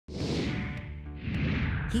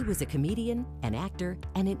He was a comedian, an actor,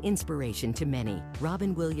 and an inspiration to many.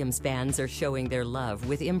 Robin Williams fans are showing their love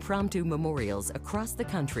with impromptu memorials across the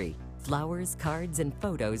country. Flowers, cards, and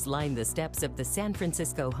photos line the steps of the San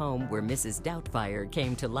Francisco home where Mrs. Doubtfire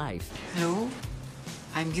came to life. Hello,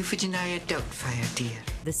 I'm Euphigenia Doubtfire, dear.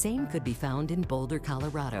 The same could be found in Boulder,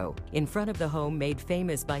 Colorado, in front of the home made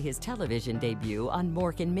famous by his television debut on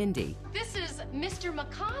Mork and Mindy. This is Mr.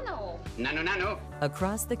 McConnell. Nano.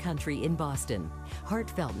 Across the country in Boston,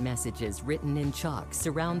 heartfelt messages written in chalk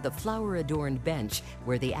surround the flower-adorned bench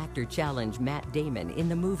where the actor challenged Matt Damon in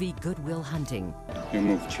the movie Good Will Hunting. You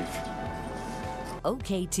move, Chief.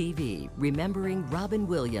 OKTV, Remembering Robin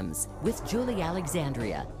Williams with Julie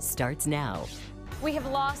Alexandria, starts now. We have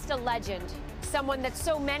lost a legend, someone that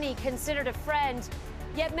so many considered a friend,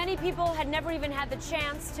 yet many people had never even had the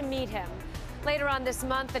chance to meet him. Later on this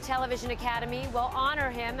month, the Television Academy will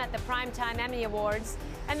honor him at the Primetime Emmy Awards,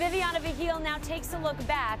 and Viviana Vigil now takes a look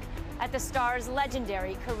back at the star's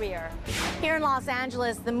legendary career. Here in Los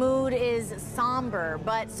Angeles, the mood is somber,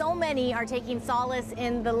 but so many are taking solace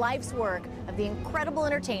in the life's work of the incredible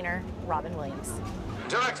entertainer, Robin Williams.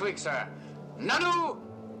 Till next week, sir. Nanu!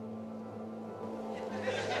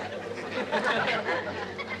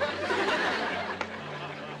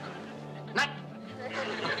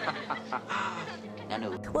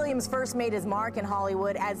 Williams first made his mark in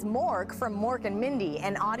Hollywood as Mork from Mork and Mindy,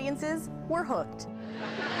 and audiences were hooked.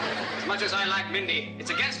 As much as I like Mindy, it's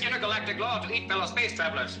against intergalactic law to eat fellow space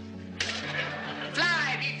travelers.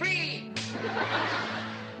 Fly, be free!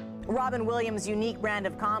 Robin Williams' unique brand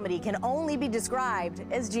of comedy can only be described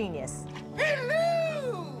as genius.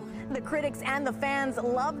 Hello! The critics and the fans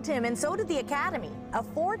loved him, and so did the Academy. A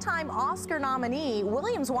four-time Oscar nominee,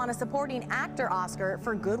 Williams won a Supporting Actor Oscar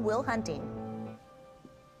for Good Will Hunting.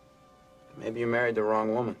 Maybe you married the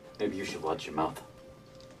wrong woman. Maybe you should watch your mouth.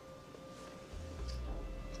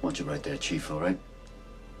 Watch it right there, Chief, all right?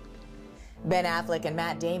 Ben Affleck and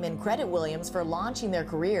Matt Damon credit Williams for launching their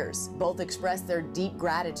careers. Both expressed their deep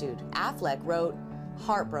gratitude. Affleck wrote,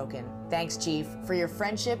 "Heartbroken. Thanks, Chief, for your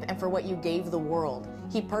friendship and for what you gave the world.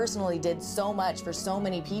 He personally did so much for so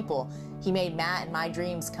many people. He made Matt and my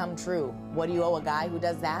dreams come true. What do you owe a guy who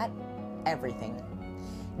does that? Everything."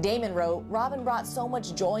 Damon wrote, "Robin brought so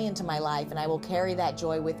much joy into my life, and I will carry that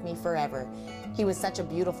joy with me forever. He was such a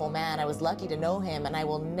beautiful man. I was lucky to know him, and I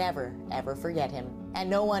will never, ever forget him." And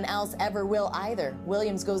no one else ever will either.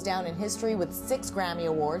 Williams goes down in history with 6 Grammy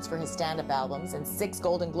Awards for his stand-up albums and 6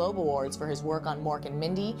 Golden Globe Awards for his work on Mork and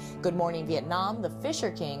Mindy, Good Morning Vietnam, The Fisher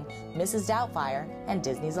King, Mrs. Doubtfire, and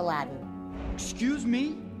Disney's Aladdin. Excuse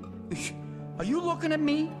me? Are you looking at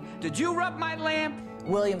me? Did you rub my lamp?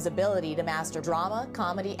 Williams' ability to master drama,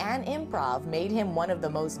 comedy, and improv made him one of the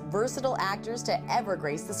most versatile actors to ever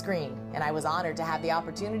grace the screen, and I was honored to have the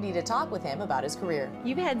opportunity to talk with him about his career.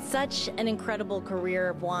 You've had such an incredible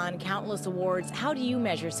career, won countless awards. How do you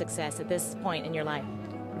measure success at this point in your life?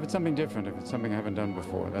 If it's something different, if it's something I haven't done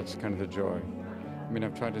before, that's kind of the joy. I mean,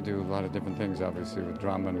 I've tried to do a lot of different things, obviously, with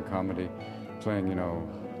drama and comedy, playing,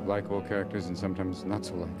 likable characters and sometimes not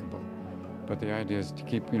so likable. But the idea is to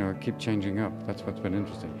keep changing up. That's what's been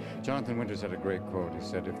interesting. Jonathan Winters had a great quote. He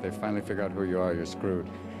said, "If they finally figure out who you are, you're screwed."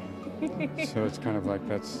 So it's kind of like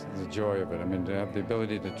that's the joy of it. I mean, to have the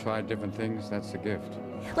ability to try different things, that's the gift.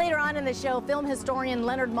 Later on in the show, film historian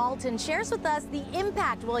Leonard Maltin shares with us the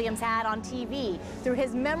impact Williams had on TV through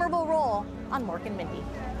his memorable role on Mork and Mindy.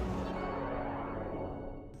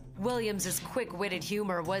 Williams' quick-witted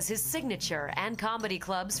humor was his signature, and comedy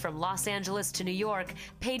clubs from Los Angeles to New York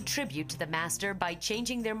paid tribute to the master by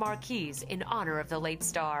changing their marquees in honor of the late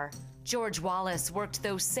star. George Wallace worked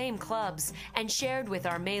those same clubs and shared with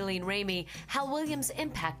our Maylene Ramey how Williams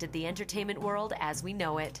impacted the entertainment world as we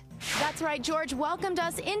know it. That's right, George welcomed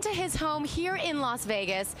us into his home here in Las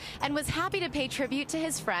Vegas and was happy to pay tribute to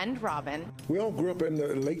his friend, Robin. We all grew up in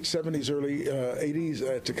the late 70s, early 80s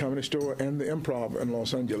at the Comedy Store and the Improv in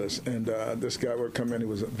Los Angeles. And this guy would come in. He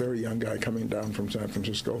was a very young guy coming down from San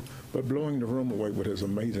Francisco, but blowing the room away with his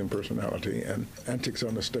amazing personality and antics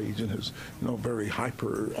on the stage and his very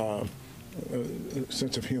hyper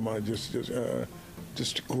sense of humor,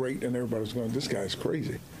 just great. And everybody was going, "This guy's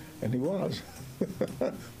crazy," and he was.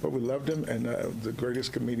 But we loved him, and the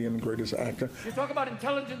greatest comedian, greatest actor. You talk about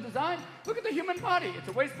intelligent design? Look at the human body. It's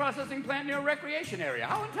a waste processing plant near a recreation area.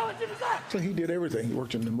 How intelligent is that? So he did everything. He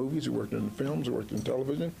worked in the movies, he worked in the films, he worked in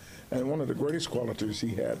television. And one of the greatest qualities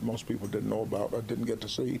he had, most people didn't know about or didn't get to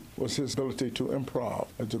see, was his ability to improv.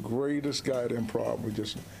 As the greatest guy at improv,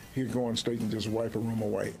 he'd go on stage and just wipe a room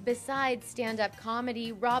away. Besides stand-up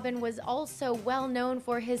comedy, Robin was also well known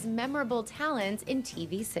for his memorable talents in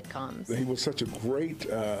TV sitcoms. He was such a great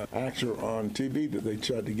actor on TV that they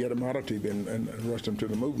tried to get him out of TV and rushed him to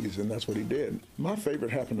the movies, and that's what he did. My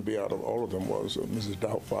favorite happened to be out of all of them was Mrs.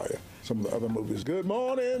 Doubtfire. Some of the other movies, Good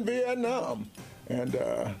Morning Vietnam, and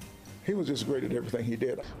he was just great at everything he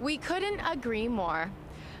did. We couldn't agree more.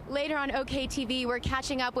 Later on OKTV, we're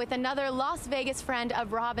catching up with another Las Vegas friend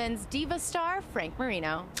of Robin's, diva star Frank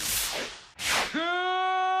Marino. Good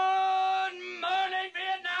morning,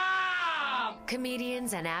 Vietnam!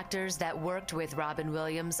 Comedians and actors that worked with Robin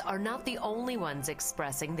Williams are not the only ones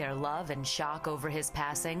expressing their love and shock over his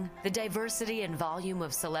passing. The diversity and volume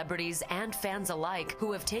of celebrities and fans alike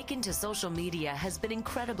who have taken to social media has been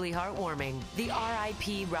incredibly heartwarming. The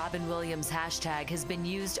RIP Robin Williams hashtag has been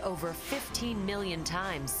used over 15 million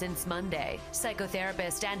times since Monday.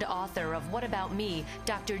 Psychotherapist and author of What About Me,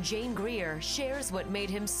 Dr. Jane Greer shares what made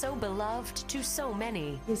him so beloved to so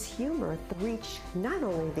many. His humor reached not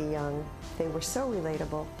only the young, they were so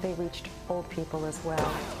relatable, they reached old people as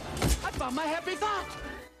well. I found my happy thought!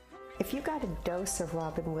 If you got a dose of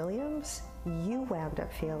Robin Williams, you wound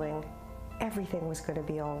up feeling everything was going to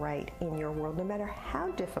be all right in your world, no matter how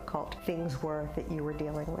difficult things were that you were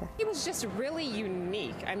dealing with. He was just really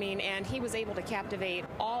unique. I mean, and he was able to captivate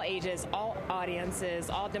all ages, all audiences,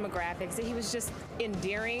 all demographics. He was just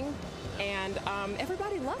endearing, and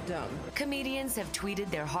everybody loved him. Comedians have tweeted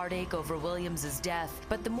their heartache over Williams' death,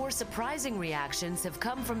 but the more surprising reactions have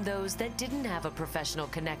come from those that didn't have a professional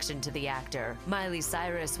connection to the actor. Miley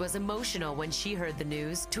Cyrus was emotional when she heard the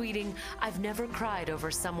news, tweeting, "I've never cried over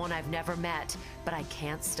someone I've never met, but I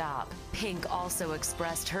can't stop." Pink also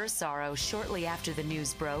expressed her sorrow shortly after the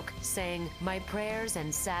news broke, saying, "My prayers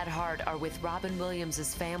and sad heart are with Robin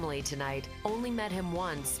Williams' family tonight. Only met him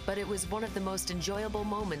once, but it was one of the most enjoyable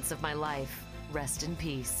moments of my life. Rest in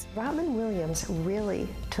peace." Robin Williams really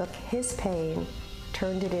took his pain,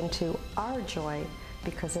 turned it into our joy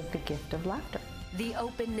because of the gift of laughter. The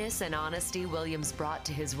openness and honesty Williams brought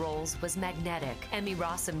to his roles was magnetic. Emmy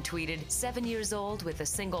Rossum tweeted, "7 years old with a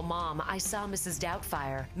single mom, I saw Mrs.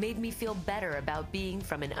 Doubtfire. Made me feel better about being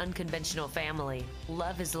from an unconventional family.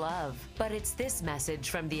 Love is love." But it's this message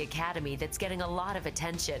from the Academy that's getting a lot of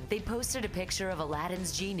attention. They posted a picture of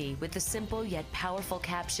Aladdin's genie with the simple yet powerful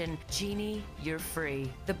caption, "Genie, you're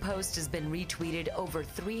free." The post has been retweeted over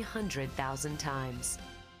 300,000 times.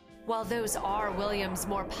 While those are Williams'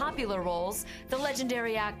 more popular roles, the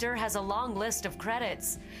legendary actor has a long list of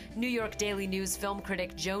credits. New York Daily News film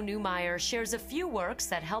critic Joe Newmeyer shares a few works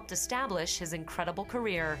that helped establish his incredible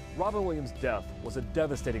career. Robin Williams' death was a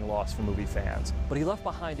devastating loss for movie fans, but he left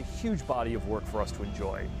behind a huge body of work for us to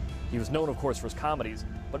enjoy. He was known, of course, for his comedies,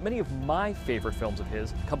 but many of my favorite films of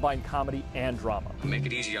his combine comedy and drama. Make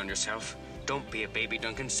it easy on yourself. Don't be a baby,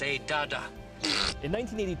 Duncan. Say dada. In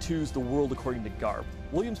 1982's The World According to Garp,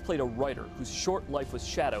 Williams played a writer whose short life was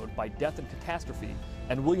shadowed by death and catastrophe,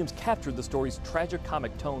 and Williams captured the story's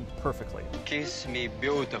tragic-comic tone perfectly. Kiss me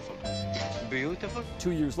beautiful. Beautiful?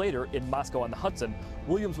 2 years later, in Moscow on the Hudson,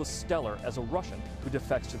 Williams was stellar as a Russian who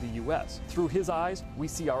defects to the U.S. Through his eyes, we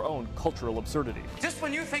see our own cultural absurdity. Just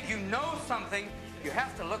when you think you know something, you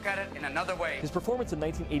have to look at it in another way. His performance in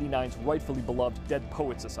 1989's rightfully beloved Dead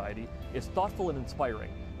Poets Society is thoughtful and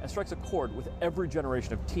inspiring, and strikes a chord with every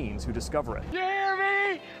generation of teens who discover it.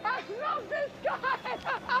 Jeremy! I love this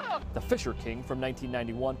guy! The Fisher King from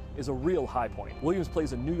 1991 is a real high point. Williams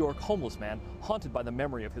plays a New York homeless man haunted by the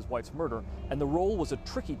memory of his wife's murder, and the role was a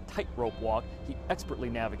tricky tightrope walk he expertly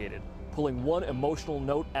navigated, pulling one emotional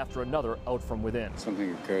note after another out from within.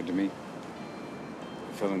 Something occurred to me.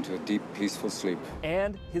 I fell into a deep, peaceful sleep.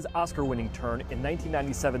 And his Oscar-winning turn in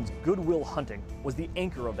 1997's Good Will Hunting was the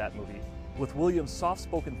anchor of that movie, with Williams'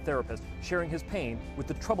 soft-spoken therapist sharing his pain with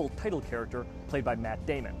the troubled title character played by Matt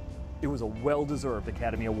Damon. It was a well-deserved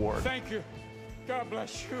Academy Award. Thank you. God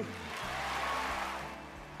bless you.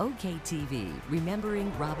 OKTV,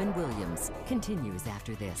 Remembering Robin Williams, continues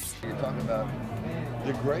after this. You're talking about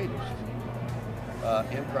the greatest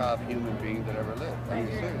improv human being that ever lived. I mean,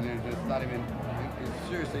 seriously, it's not even, it's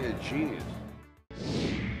seriously a genius.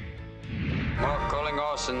 Mark calling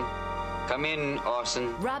Orson. Come in,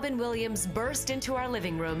 Orson. Robin Williams burst into our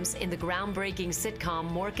living rooms in the groundbreaking sitcom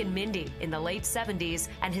Mork and Mindy in the late 70s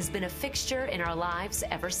and has been a fixture in our lives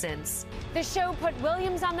ever since. The show put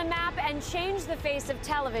Williams on the map and changed the face of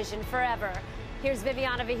television forever. Here's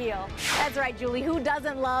Viviana Vihil. That's right, Julie. Who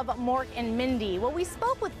doesn't love Mork and Mindy? Well, we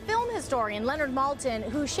spoke with film historian Leonard Maltin,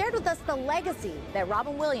 who shared with us the legacy that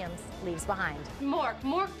Robin Williams leaves behind.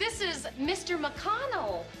 Mork, this is Mr.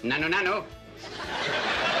 McConnell. Nano.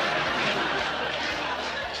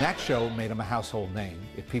 That show made him a household name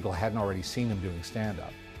if people hadn't already seen him doing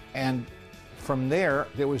stand-up. And from there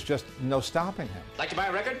was just no stopping him. Like to buy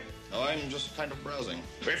a record? Oh, I'm just kind of browsing.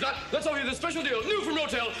 If not, let's offer you this special deal, new from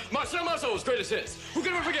Rotel, Marcel Marceau's greatest hits. Who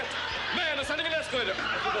can ever forget? Man ascending an escalator.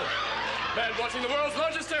 Man watching the world's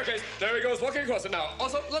largest staircase. There he goes, walking across it now.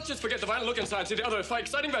 Also, let's just forget the violent look inside. See the other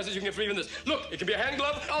exciting message you can get from even this. Look, it can be a hand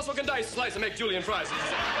glove. Also can dice, slice, and make julienne fries.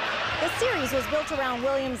 The series was built around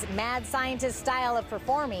Williams' mad scientist style of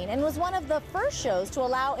performing and was one of the first shows to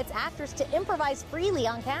allow its actors to improvise freely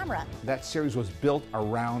on camera. That series was built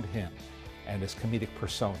around him and his comedic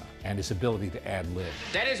persona and his ability to ad-lib.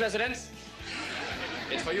 Daddy's residence.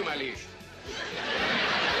 It's for you, my liege.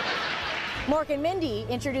 Mork and Mindy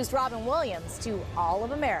introduced Robin Williams to all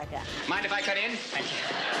of America. Mind if I cut in? Thank you.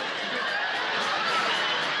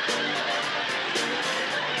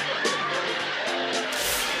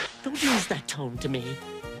 Don't use that tone to me.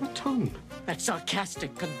 What tone? That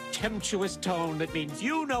sarcastic, contemptuous tone that means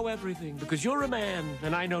you know everything because you're a man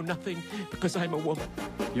and I know nothing because I'm a woman.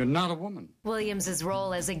 You're not a woman. Williams'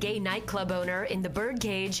 role as a gay nightclub owner in The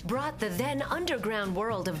Birdcage brought the then underground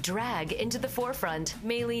world of drag into the forefront.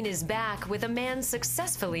 Maylene is back with a man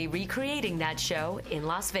successfully recreating that show in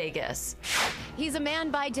Las Vegas. He's a man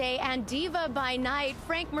by day and diva by night.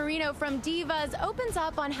 Frank Marino from Divas opens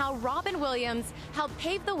up on how Robin Williams helped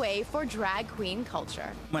pave the way for drag queen culture.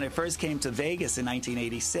 When I first came to Vegas in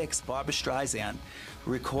 1986, Barbra Streisand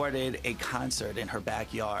recorded a concert in her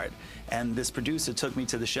backyard, and this producer took me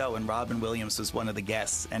to the show, and Robin Williams was one of the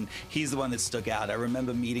guests, and he's the one that stuck out. I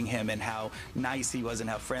remember meeting him and how nice he was and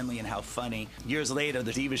how friendly and how funny. Years later,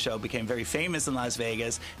 the Diva show became very famous in Las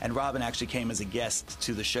Vegas, and Robin actually came as a guest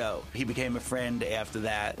to the show. He became a friend after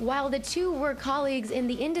that. While the two were colleagues in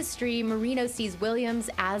the industry, Marino sees Williams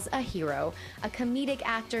as a hero, a comedic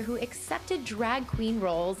actor who accepted drag queen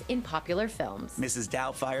roles in popular films. Mrs.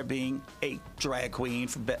 Doubtfire being a drag queen,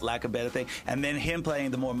 for lack of a better thing, and then him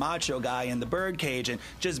playing the more macho guy in The Birdcage, and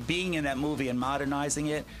just being in that movie and modernizing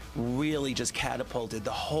it really just catapulted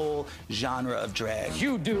the whole genre of drag.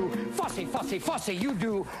 You do fussy, fussy, fussy. You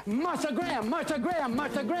do Martha Graham, Martha Graham,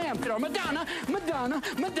 Martha Graham. Or Madonna, Madonna,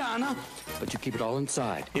 Madonna. But you keep it all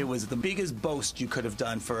inside. It was the biggest boast you could have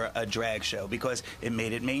done for a drag show because it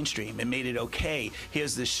made it mainstream. It made it okay.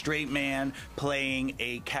 Here's this straight man playing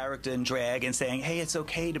a character in drag and saying, hey, it's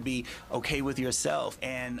okay to be okay with yourself.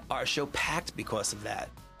 And our show packed because of that.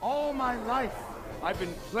 All my life, I've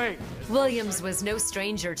been plagued. Williams was no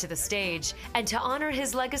stranger to the stage, and to honor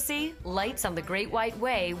his legacy, lights on the Great White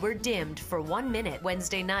Way were dimmed for 1 minute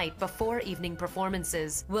Wednesday night before evening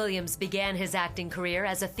performances. Williams began his acting career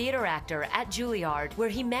as a theater actor at Juilliard, where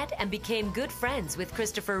he met and became good friends with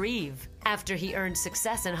Christopher Reeve. After he earned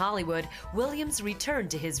success in Hollywood, Williams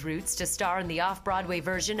returned to his roots to star in the off-Broadway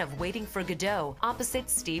version of Waiting for Godot, opposite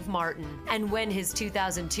Steve Martin. And when his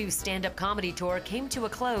 2002 stand-up comedy tour came to a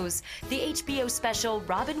close, the HBO special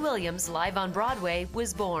Robin Williams Live on Broadway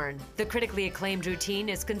was born. The critically acclaimed routine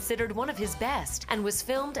is considered one of his best and was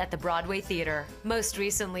filmed at the Broadway Theater. Most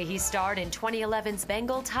recently, he starred in 2011's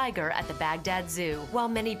Bengal Tiger at the Baghdad Zoo. While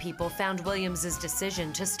many people found Williams'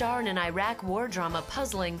 decision to star in an Iraq war drama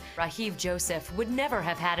puzzling, Rajiv Joseph would never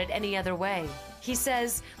have had it any other way. He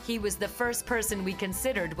says he was the first person we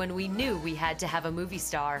considered when we knew we had to have a movie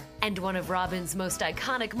star. And one of Robin's most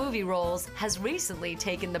iconic movie roles has recently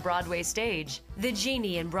taken the Broadway stage. The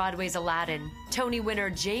genie in Broadway's Aladdin. Tony winner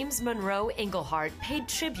James Monroe Englehart paid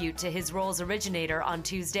tribute to his role's originator on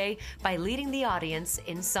Tuesday by leading the audience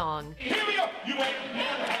in song. Here we go! You ain't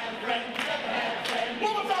never had a friend, never had a friend.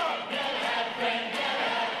 One more time! Never had a friend, never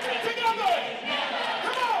had a friend. Take it up there!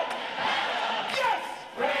 Come on! Yes!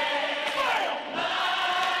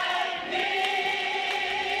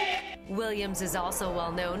 Williams is also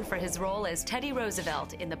well known for his role as Teddy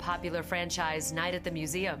Roosevelt in the popular franchise Night at the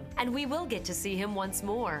Museum. And we will get to see him once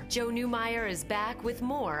more. Joe Newmeyer is back with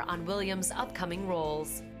more on Williams' upcoming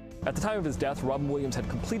roles. At the time of his death, Robin Williams had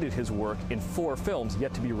completed his work in 4 films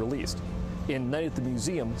yet to be released. In Night at the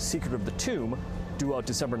Museum, Secret of the Tomb, due out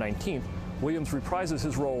December 19th, Williams reprises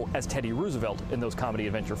his role as Teddy Roosevelt in those comedy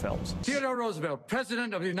adventure films. Theodore Roosevelt,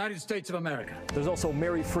 President of the United States of America. There's also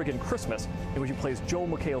Merry Friggin' Christmas, in which he plays Joel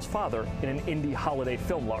McHale's father in an indie holiday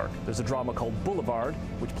film lark. There's a drama called Boulevard,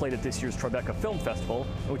 which played at this year's Tribeca Film Festival,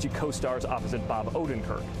 in which he co-stars opposite Bob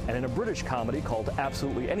Odenkirk. And in a British comedy called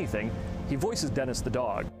Absolutely Anything, he voices Dennis the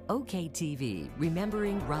dog. OKTV,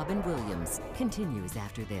 Remembering Robin Williams, continues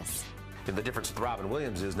after this. The difference with Robin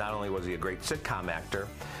Williams is not only was he a great sitcom actor,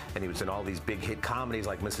 and he was in all these big hit comedies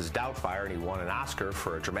like Mrs. Doubtfire, and he won an Oscar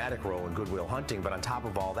for a dramatic role in Good Will Hunting, but on top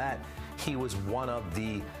of all that, he was one of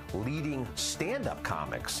the leading stand-up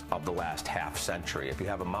comics of the last half century. If you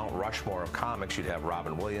have a Mount Rushmore of comics, you'd have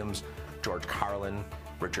Robin Williams, George Carlin,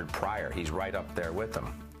 Richard Pryor. He's right up there with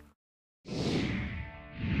them.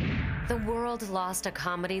 The world lost a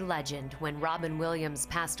comedy legend when Robin Williams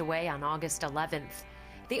passed away on August 11th.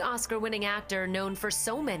 The Oscar-winning actor, known for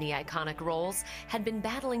so many iconic roles, had been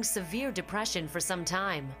battling severe depression for some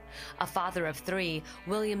time. A father of 3,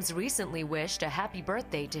 Williams recently wished a happy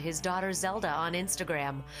birthday to his daughter Zelda on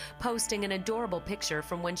Instagram, posting an adorable picture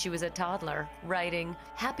from when she was a toddler, writing,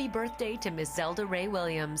 "Happy birthday to Miss Zelda Ray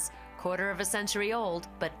Williams, quarter of a century old,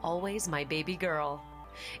 but always my baby girl."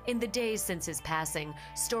 In the days since his passing,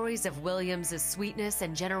 stories of Williams' sweetness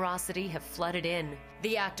and generosity have flooded in.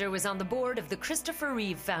 The actor was on the board of the Christopher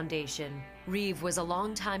Reeve Foundation. Reeve was a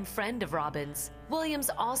longtime friend of Robin's. Williams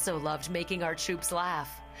also loved making our troops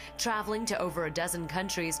laugh, traveling to over a dozen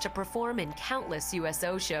countries to perform in countless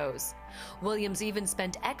USO shows. Williams even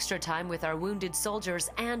spent extra time with our wounded soldiers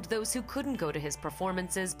and those who couldn't go to his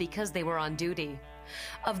performances because they were on duty.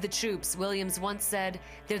 Of the troops, Williams once said,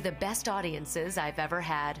 "They're the best audiences I've ever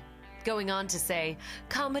had." Going on to say,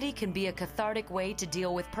 comedy can be a cathartic way to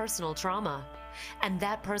deal with personal trauma. And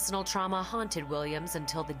that personal trauma haunted Williams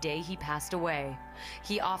until the day he passed away.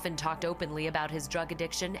 He often talked openly about his drug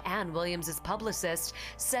addiction, and Williams' publicist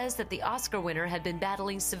says that the Oscar winner had been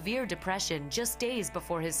battling severe depression just days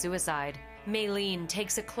before his suicide. Maylene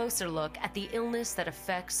takes a closer look at the illness that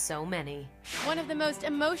affects so many. One of the most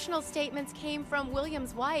emotional statements came from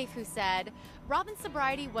Williams' wife, who said, "Robin's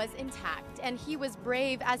sobriety was intact, and he was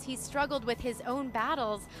brave as he struggled with his own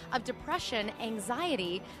battles of depression,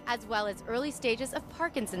 anxiety, as well as early stages of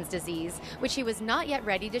Parkinson's disease, which he was not yet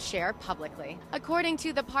ready to share publicly." According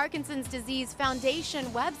to the Parkinson's Disease Foundation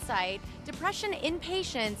website, depression in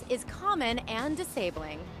patients is common and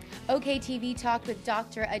disabling. OKTV talked with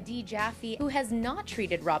Dr. Adi Jaffe, who has not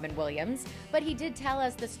treated Robin Williams, but he did tell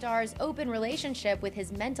us the star's open relationship with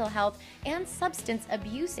his mental health and substance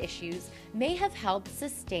abuse issues may have helped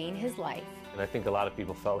sustain his life. And I think a lot of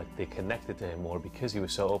people felt like they connected to him more because he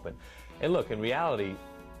was so open. And look, in reality,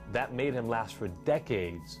 that made him last for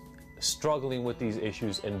decades, struggling with these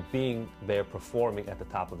issues and being there performing at the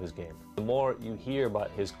top of his game. The more you hear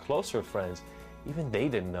about his closer friends, even they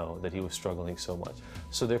didn't know that he was struggling so much.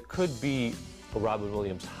 So there could be a Robin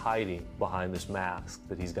Williams hiding behind this mask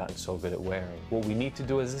that he's gotten so good at wearing. What we need to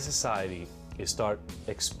do as a society is start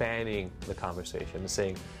expanding the conversation and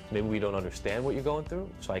saying, maybe we don't understand what you're going through,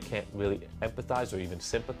 so I can't really empathize or even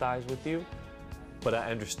sympathize with you, but I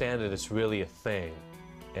understand that it's really a thing,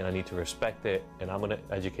 and I need to respect it, and I'm going to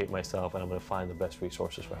educate myself, and I'm going to find the best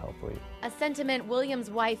resources for help for you. A sentiment Williams'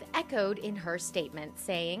 wife echoed in her statement,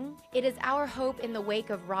 saying, "It is our hope in the wake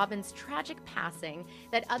of Robin's tragic passing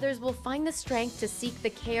that others will find the strength to seek the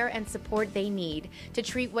care and support they need to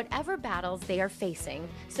treat whatever battles they are facing,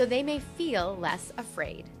 so they may feel less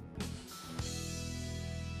afraid."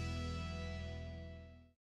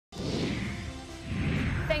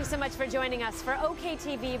 Thanks so much for joining us for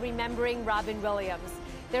OKTV Remembering Robin Williams.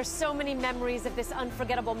 There's so many memories of this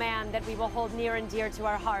unforgettable man that we will hold near and dear to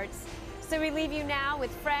our hearts. So we leave you now with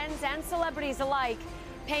friends and celebrities alike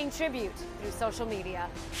paying tribute through social media.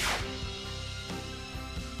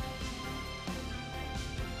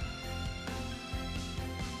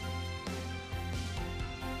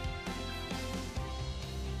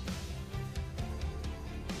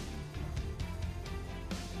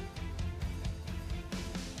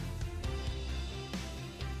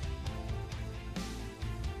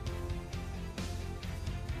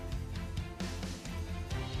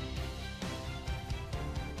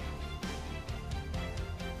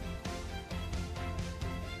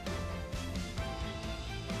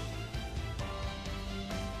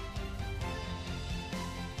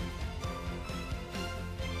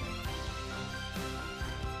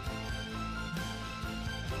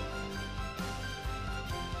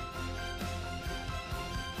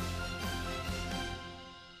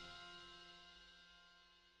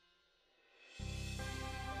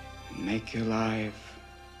 Make your life